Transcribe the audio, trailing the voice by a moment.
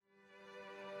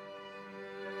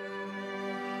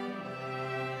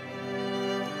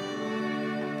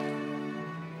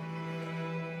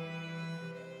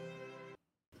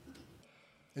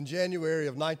In January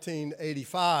of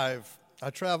 1985,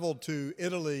 I traveled to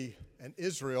Italy and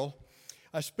Israel.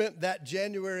 I spent that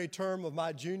January term of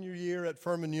my junior year at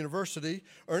Furman University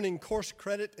earning course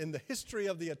credit in the history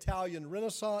of the Italian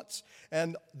Renaissance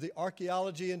and the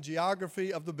archaeology and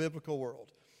geography of the biblical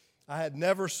world. I had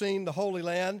never seen the Holy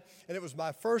Land, and it was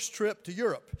my first trip to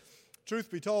Europe. Truth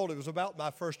be told, it was about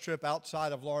my first trip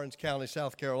outside of Lawrence County,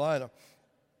 South Carolina.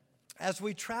 As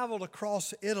we traveled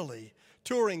across Italy,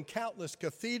 touring countless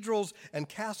cathedrals and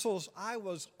castles, I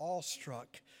was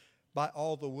awestruck by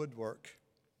all the woodwork.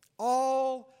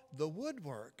 All the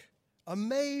woodwork.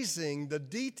 Amazing, the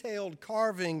detailed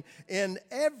carving in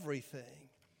everything.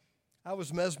 I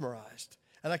was mesmerized.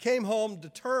 And I came home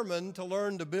determined to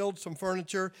learn to build some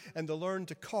furniture and to learn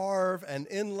to carve and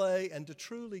inlay and to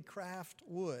truly craft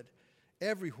wood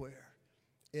everywhere,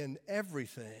 in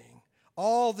everything.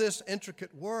 All this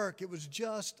intricate work, it was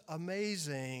just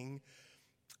amazing.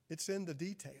 It's in the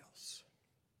details.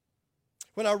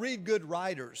 When I read good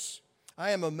writers,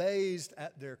 I am amazed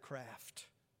at their craft.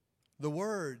 The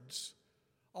words,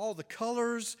 all the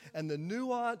colors and the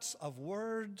nuance of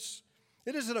words.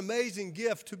 It is an amazing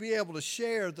gift to be able to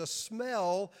share the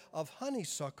smell of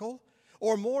honeysuckle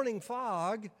or morning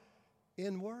fog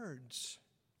in words.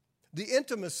 The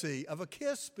intimacy of a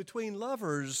kiss between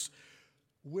lovers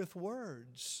with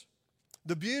words.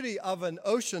 The beauty of an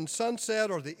ocean sunset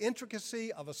or the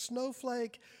intricacy of a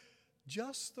snowflake,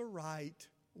 just the right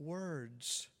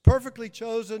words. Perfectly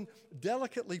chosen,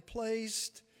 delicately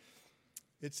placed.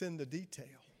 It's in the detail.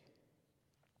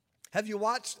 Have you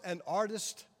watched an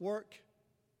artist work?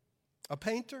 A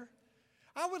painter?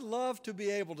 I would love to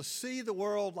be able to see the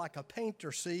world like a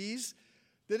painter sees.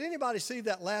 Did anybody see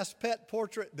that last pet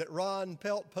portrait that Ron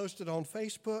Pelt posted on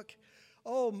Facebook?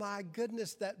 Oh my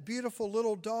goodness, that beautiful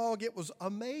little dog. It was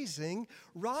amazing.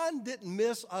 Ron didn't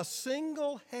miss a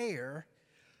single hair.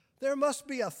 There must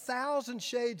be 1,000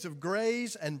 shades of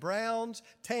grays and browns,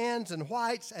 tans and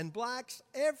whites and blacks.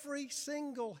 Every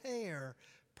single hair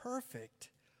perfect.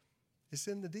 It's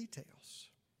in the details.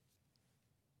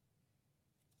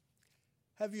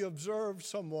 Have you observed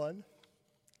someone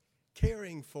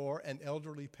caring for an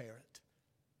elderly parent?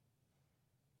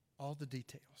 All the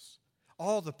details.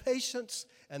 All the patience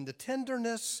and the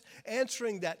tenderness,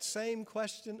 answering that same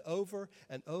question over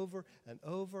and over and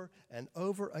over and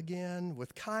over again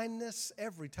with kindness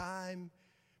every time,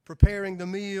 preparing the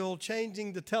meal,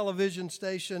 changing the television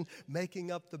station,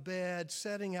 making up the bed,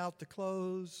 setting out the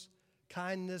clothes,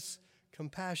 kindness,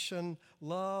 compassion,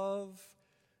 love.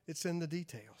 It's in the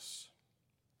details.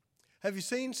 Have you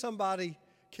seen somebody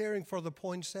caring for the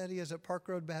poinsettias at Park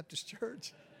Road Baptist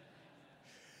Church?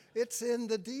 It's in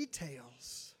the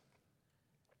details.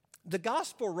 The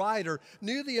gospel writer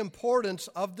knew the importance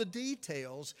of the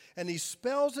details, and he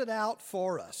spells it out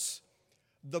for us.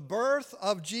 The birth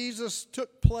of Jesus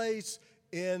took place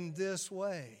in this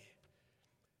way.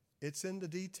 It's in the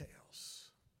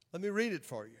details. Let me read it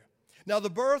for you. Now, the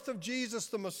birth of Jesus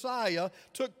the Messiah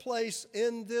took place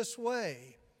in this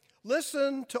way.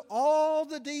 Listen to all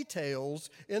the details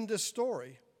in this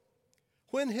story.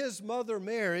 When his mother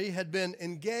Mary had been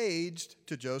engaged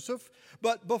to Joseph,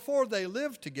 but before they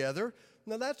lived together,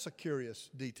 now that's a curious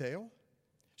detail,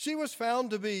 she was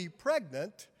found to be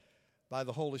pregnant by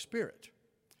the Holy Spirit.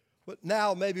 But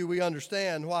now maybe we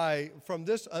understand why, from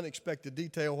this unexpected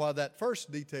detail, why that first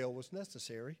detail was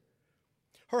necessary.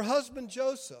 Her husband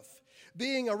Joseph,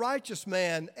 being a righteous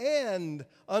man and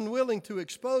unwilling to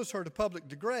expose her to public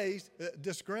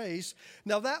disgrace.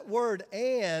 Now that word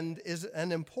 "and" is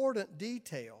an important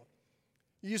detail.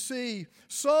 You see,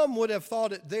 some would have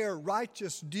thought it their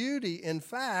righteous duty, in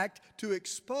fact, to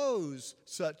expose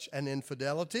such an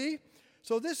infidelity.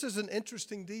 So this is an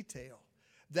interesting detail,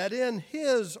 that in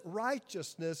his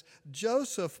righteousness,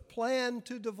 Joseph planned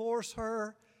to divorce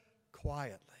her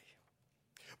quietly.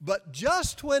 But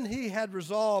just when he had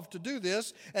resolved to do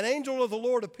this, an angel of the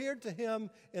Lord appeared to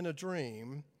him in a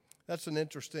dream. That's an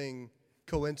interesting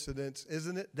coincidence,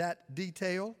 isn't it? That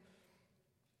detail.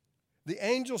 The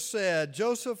angel said,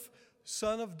 "Joseph,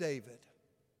 son of David."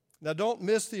 Now don't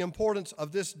miss the importance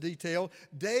of this detail.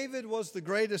 David was the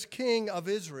greatest king of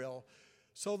Israel.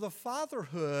 So the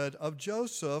fatherhood of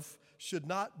Joseph should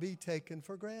not be taken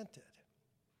for granted.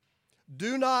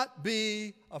 Do not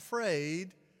be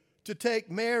afraid to take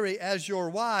Mary as your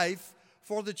wife,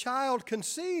 for the child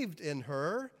conceived in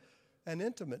her, an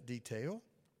intimate detail,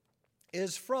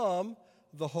 is from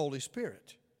the Holy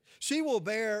Spirit. She will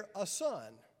bear a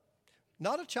son,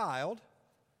 not a child,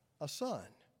 a son.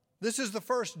 This is the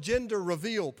first gender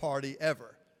reveal party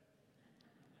ever.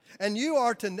 And you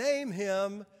are to name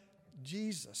him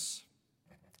Jesus.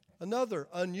 Another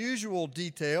unusual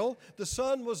detail, the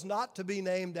son was not to be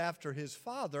named after his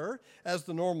father, as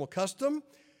the normal custom.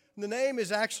 The name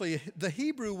is actually the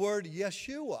Hebrew word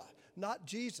Yeshua, not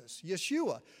Jesus.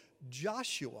 Yeshua,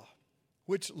 Joshua,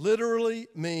 which literally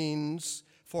means,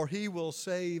 for he will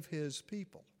save his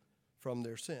people from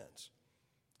their sins.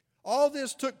 All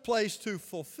this took place to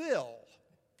fulfill.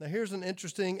 Now here's an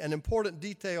interesting and important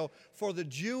detail for the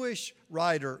Jewish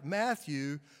writer,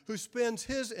 Matthew, who spends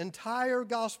his entire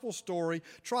gospel story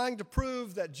trying to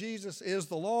prove that Jesus is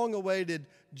the long-awaited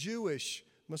Jewish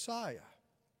Messiah.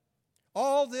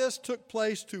 All this took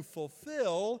place to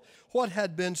fulfill what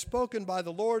had been spoken by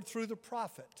the Lord through the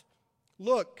prophet.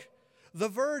 Look, the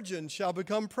virgin shall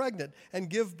become pregnant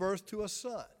and give birth to a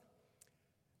son.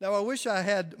 Now, I wish I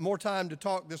had more time to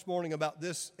talk this morning about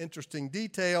this interesting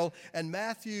detail and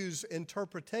Matthew's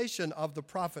interpretation of the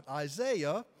prophet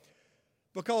Isaiah,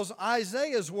 because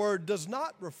Isaiah's word does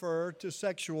not refer to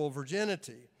sexual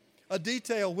virginity, a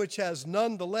detail which has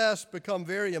nonetheless become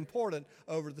very important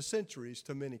over the centuries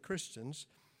to many Christians.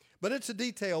 But it's a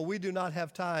detail we do not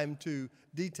have time to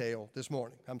detail this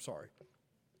morning. I'm sorry.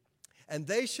 And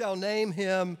they shall name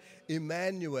him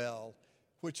Emmanuel,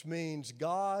 which means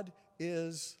God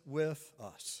is with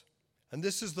us. And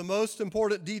this is the most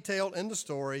important detail in the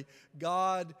story.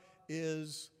 God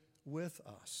is with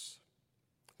us.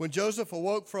 When Joseph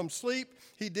awoke from sleep,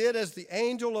 he did as the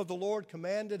angel of the Lord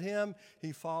commanded him.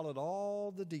 He followed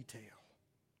all the detail.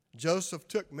 Joseph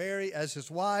took Mary as his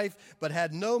wife, but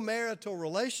had no marital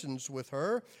relations with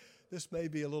her. This may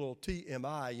be a little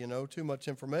TMI, too much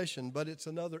information, but it's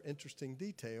another interesting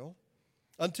detail.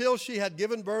 Until she had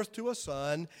given birth to a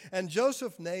son, and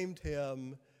Joseph named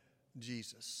him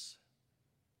Jesus.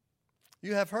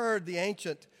 You have heard the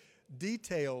ancient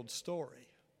detailed story.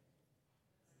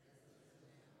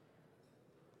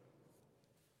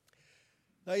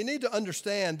 Now you need to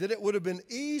understand that it would have been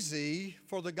easy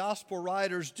for the gospel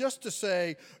writers just to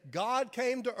say, God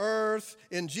came to earth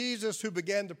in Jesus, who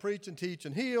began to preach and teach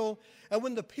and heal. And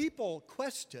when the people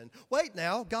question, wait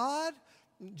now, God,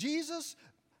 Jesus,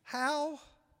 how?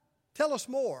 Tell us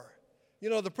more.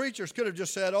 The preachers could have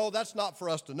just said, oh, that's not for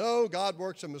us to know. God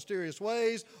works in mysterious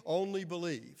ways. Only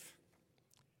believe.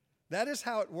 That is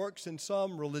how it works in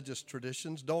some religious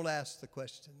traditions. Don't ask the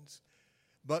questions.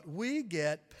 But we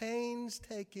get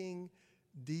painstaking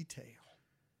detail.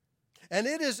 And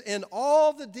it is in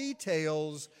all the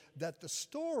details that the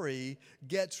story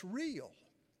gets real.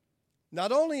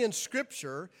 Not only in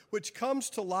Scripture, which comes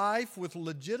to life with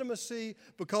legitimacy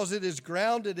because it is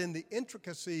grounded in the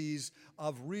intricacies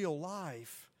of real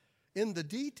life, in the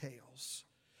details.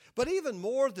 But even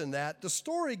more than that, the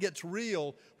story gets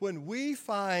real when we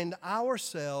find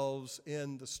ourselves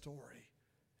in the story,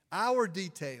 our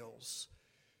details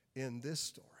in this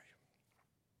story.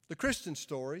 The Christian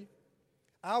story,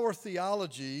 our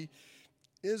theology,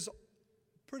 is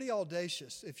pretty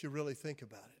audacious if you really think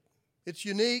about it. It's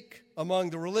unique among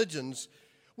the religions.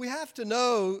 We have to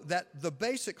know that the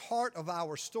basic heart of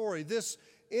our story, this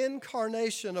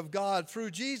incarnation of God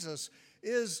through Jesus,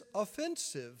 is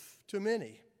offensive to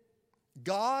many.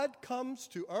 God comes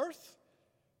to earth,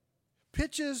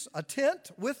 pitches a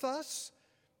tent with us,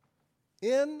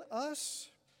 in us,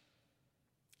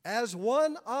 as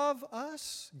one of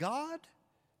us, God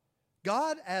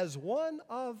as one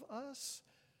of us,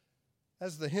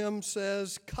 as the hymn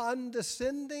says,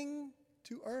 condescending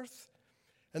to earth.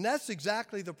 And that's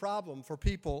exactly the problem for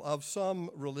people of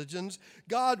some religions.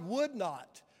 God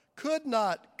could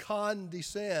not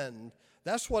condescend.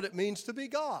 That's what it means to be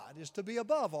God, is to be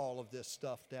above all of this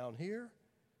stuff down here.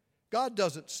 God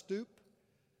doesn't stoop.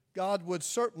 God would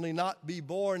certainly not be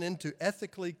born into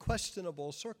ethically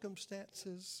questionable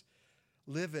circumstances,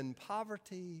 live in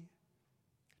poverty,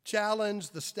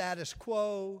 challenge the status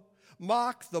quo,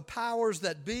 mock the powers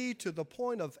that be to the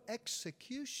point of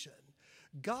execution.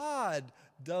 God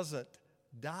doesn't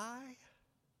die.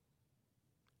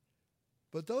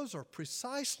 But those are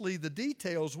precisely the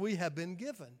details we have been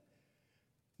given.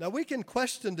 Now, we can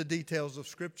question the details of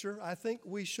Scripture. I think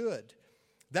we should.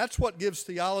 That's what gives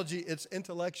theology its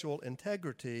intellectual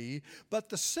integrity. But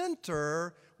the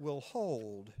center will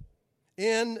hold.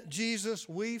 In Jesus,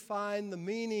 we find the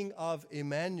meaning of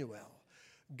Emmanuel.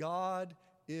 God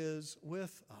is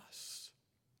with us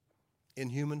in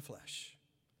human flesh.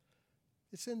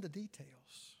 It's in the details.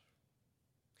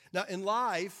 Now, in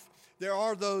life, there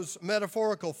are those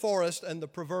metaphorical forests and the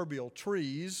proverbial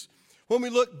trees. When we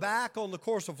look back on the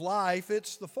course of life,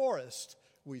 it's the forest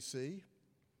we see.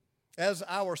 As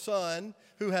our son,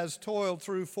 who has toiled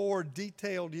through 4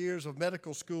 detailed years of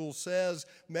medical school, says,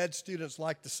 med students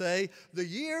like to say, the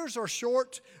years are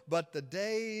short, but the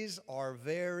days are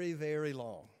very, very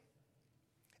long.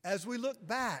 As we look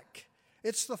back,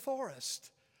 it's the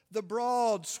forest, the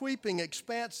broad, sweeping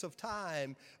expanse of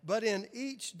time, but in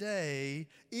each day,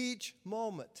 each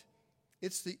moment,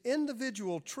 it's the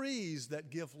individual trees that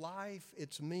give life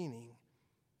its meaning.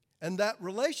 And that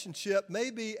relationship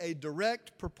may be a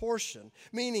direct proportion,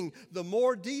 meaning the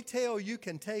more detail you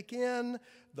can take in,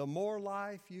 the more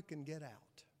life you can get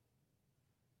out.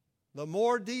 The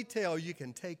more detail you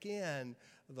can take in,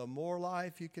 the more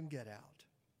life you can get out.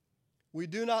 We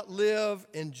do not live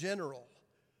in general.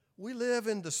 We live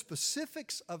in the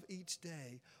specifics of each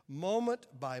day, moment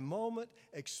by moment,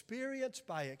 experience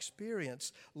by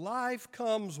experience. Life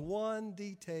comes one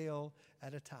detail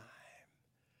at a time.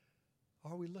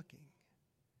 Are we looking?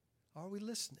 Are we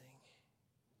listening?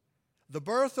 The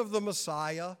birth of the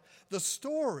Messiah, the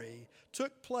story,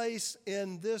 took place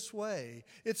in this way.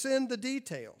 It's in the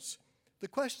details. The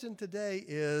question today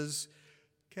is,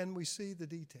 can we see the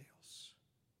details?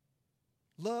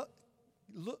 Look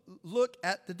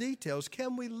at the details.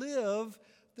 Can we live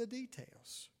the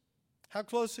details? How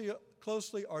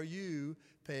closely are you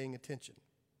paying attention?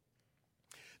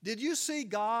 Did you see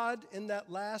God in that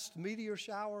last meteor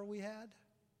shower we had?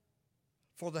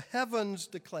 For the heavens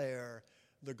declare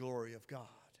the glory of God.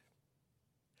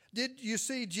 Did you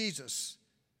see Jesus?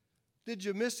 Did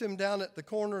you miss him down at the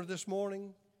corner this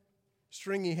morning?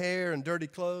 Stringy hair and dirty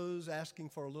clothes, asking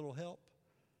for a little help?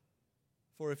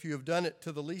 For if you have done it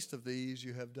to the least of these,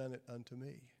 you have done it unto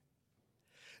me.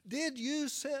 Did you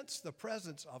sense the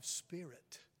presence of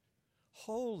Spirit,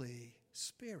 Holy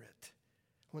Spirit,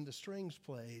 when the strings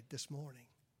played this morning?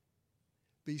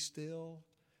 Be still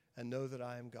and know that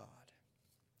I am God.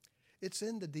 It's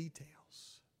in the details.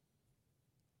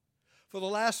 For the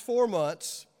last 4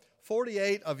 months,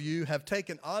 48 of you have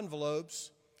taken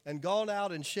envelopes and gone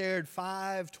out and shared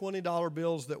 5 $20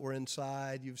 bills that were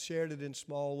inside. You've shared it in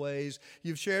small ways.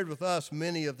 You've shared with us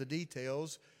many of the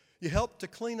details. You helped to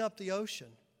clean up the ocean.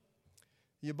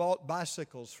 You bought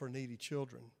bicycles for needy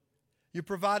children. You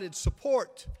provided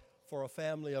support for a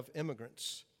family of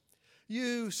immigrants.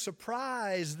 You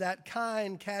surprised that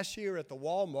kind cashier at the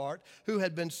Walmart who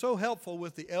had been so helpful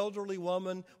with the elderly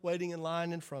woman waiting in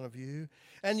line in front of you.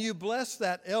 And you blessed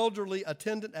that elderly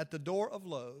attendant at the door of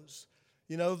Lowe's.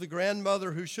 You know, the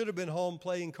grandmother who should have been home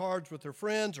playing cards with her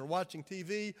friends or watching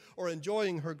TV or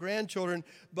enjoying her grandchildren,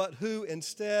 but who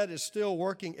instead is still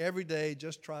working every day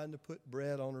just trying to put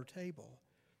bread on her table.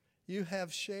 You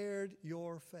have shared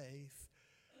your faith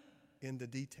in the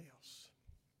details.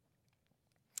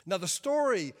 Now, the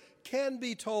story can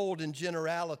be told in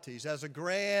generalities as a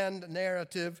grand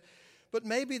narrative, but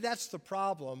maybe that's the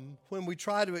problem when we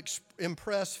try to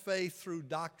impress faith through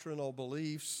doctrinal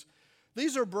beliefs.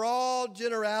 These are broad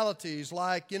generalities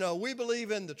like, we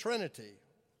believe in the Trinity.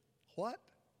 What?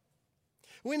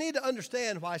 We need to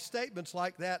understand why statements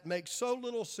like that make so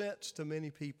little sense to many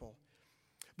people.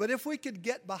 But if we could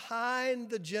get behind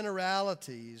the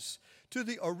generalities to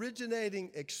the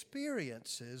originating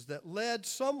experiences that led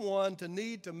someone to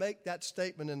need to make that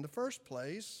statement in the first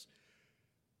place,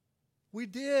 we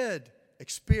did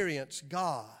experience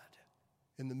God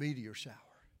in the meteor shower.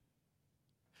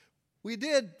 We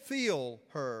did feel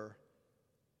her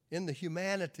in the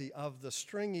humanity of the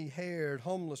stringy-haired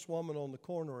homeless woman on the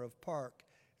corner of Park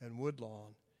and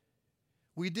Woodlawn.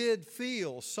 We did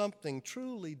feel something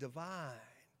truly divine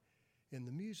in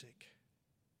the music.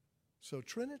 So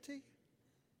Trinity?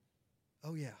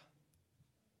 Oh yeah,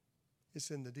 it's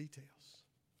in the details.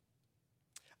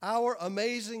 Our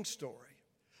amazing story,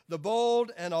 the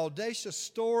bold and audacious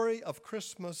story of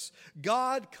Christmas,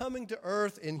 God coming to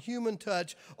earth in human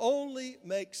touch, only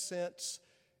makes sense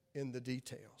in the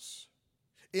details.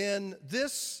 In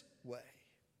this way,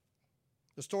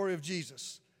 the story of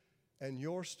Jesus and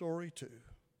your story too,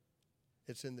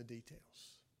 it's in the details.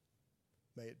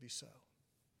 May it be so.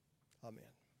 Amen.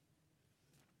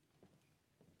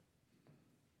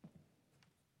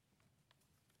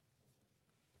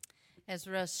 As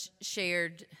Russ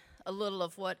shared a little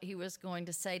of what he was going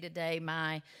to say today,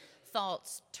 my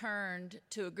thoughts turned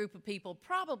to a group of people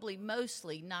probably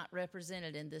mostly not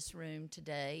represented in this room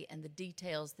today and the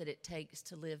details that it takes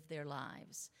to live their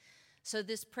lives. So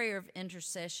this prayer of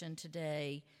intercession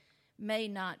today may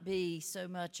not be so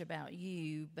much about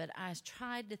you, but I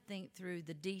tried to think through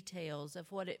the details of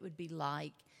what it would be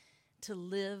like to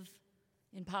live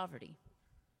in poverty.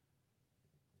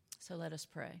 So let us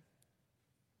pray.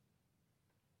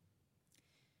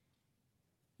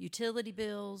 Utility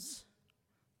bills,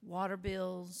 water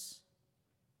bills,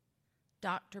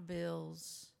 doctor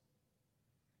bills,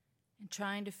 and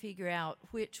trying to figure out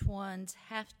which ones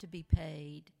have to be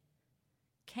paid,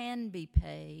 can be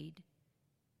paid,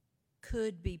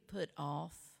 could be put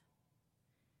off,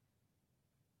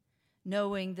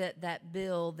 knowing that that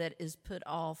bill that is put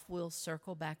off will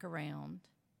circle back around,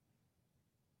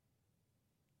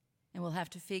 and we'll have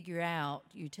to figure out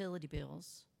utility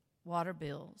bills, water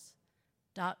bills,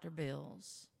 doctor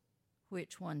bills,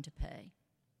 which one to pay.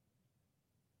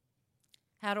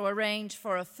 How to arrange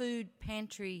for a food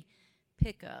pantry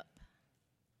pickup,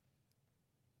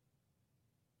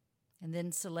 and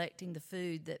then selecting the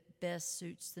food that best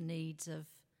suits the needs of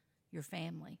your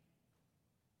family.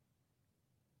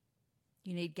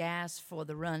 You need gas for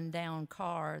the run-down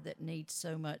car that needs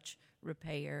so much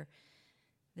repair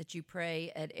that you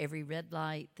pray at every red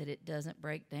light that it doesn't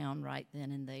break down right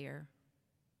then and there.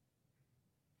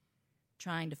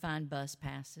 Trying to find bus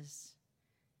passes,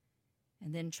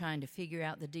 and then trying to figure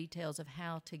out the details of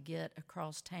how to get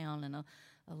across town and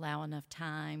allow enough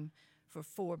time for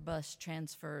 4 bus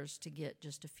transfers to get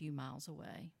just a few miles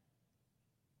away.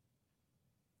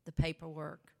 The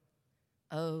paperwork,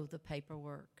 oh, the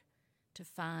paperwork, to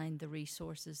find the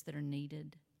resources that are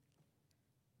needed.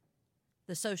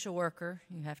 The social worker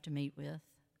you have to meet with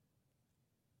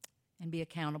and be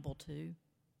accountable to.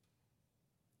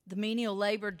 The menial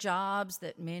labor jobs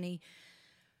that many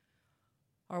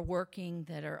are working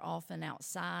that are often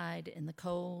outside in the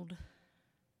cold,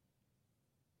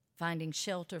 finding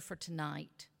shelter for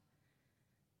tonight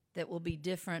that will be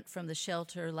different from the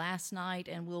shelter last night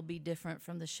and will be different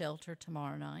from the shelter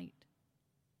tomorrow night.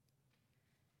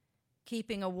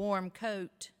 Keeping a warm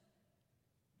coat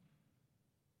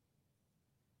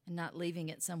and not leaving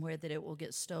it somewhere that it will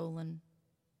get stolen.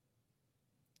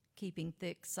 Keeping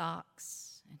thick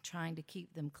socks and trying to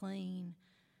keep them clean,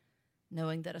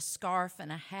 knowing that a scarf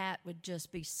and a hat would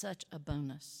just be such a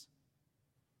bonus.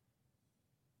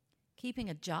 Keeping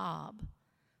a job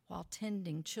while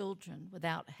tending children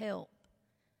without help.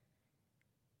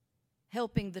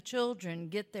 Helping the children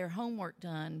get their homework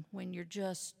done when you're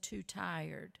just too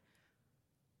tired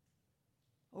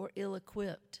or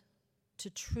ill-equipped to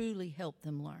truly help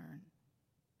them learn.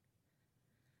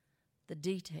 The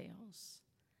details,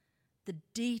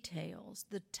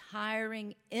 the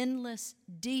tiring, endless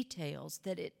details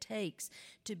that it takes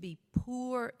to be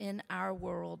poor in our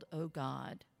world, O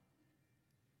God.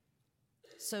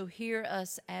 So hear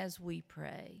us as we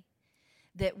pray,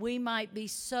 that we might be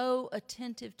so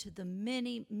attentive to the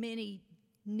many, many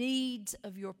needs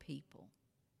of your people,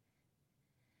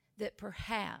 that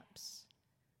perhaps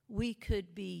we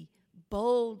could be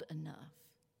bold enough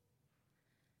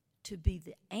to be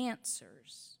the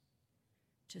answers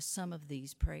to some of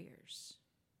these prayers.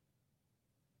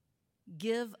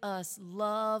 Give us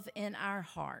love in our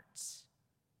hearts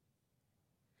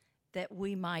that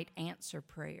we might answer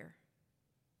prayer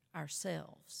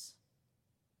ourselves,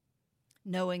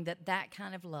 knowing that that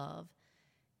kind of love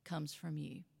comes from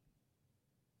you.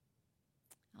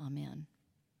 Amen.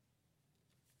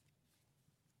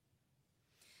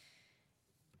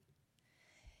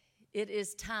 It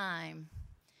is time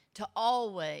to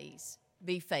always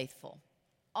be faithful.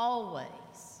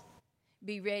 Always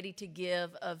be ready to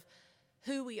give of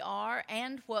who we are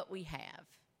and what we have.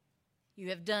 You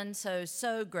have done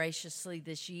so graciously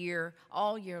this year,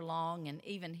 all year long, and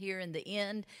even here in the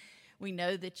end, we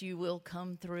know that you will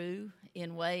come through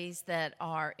in ways that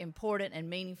are important and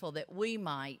meaningful, that we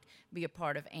might be a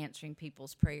part of answering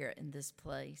people's prayer in this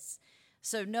place.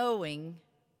 So knowing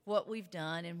what we've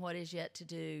done and what is yet to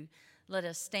do, let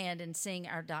us stand and sing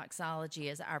our doxology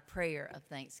as our prayer of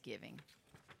thanksgiving.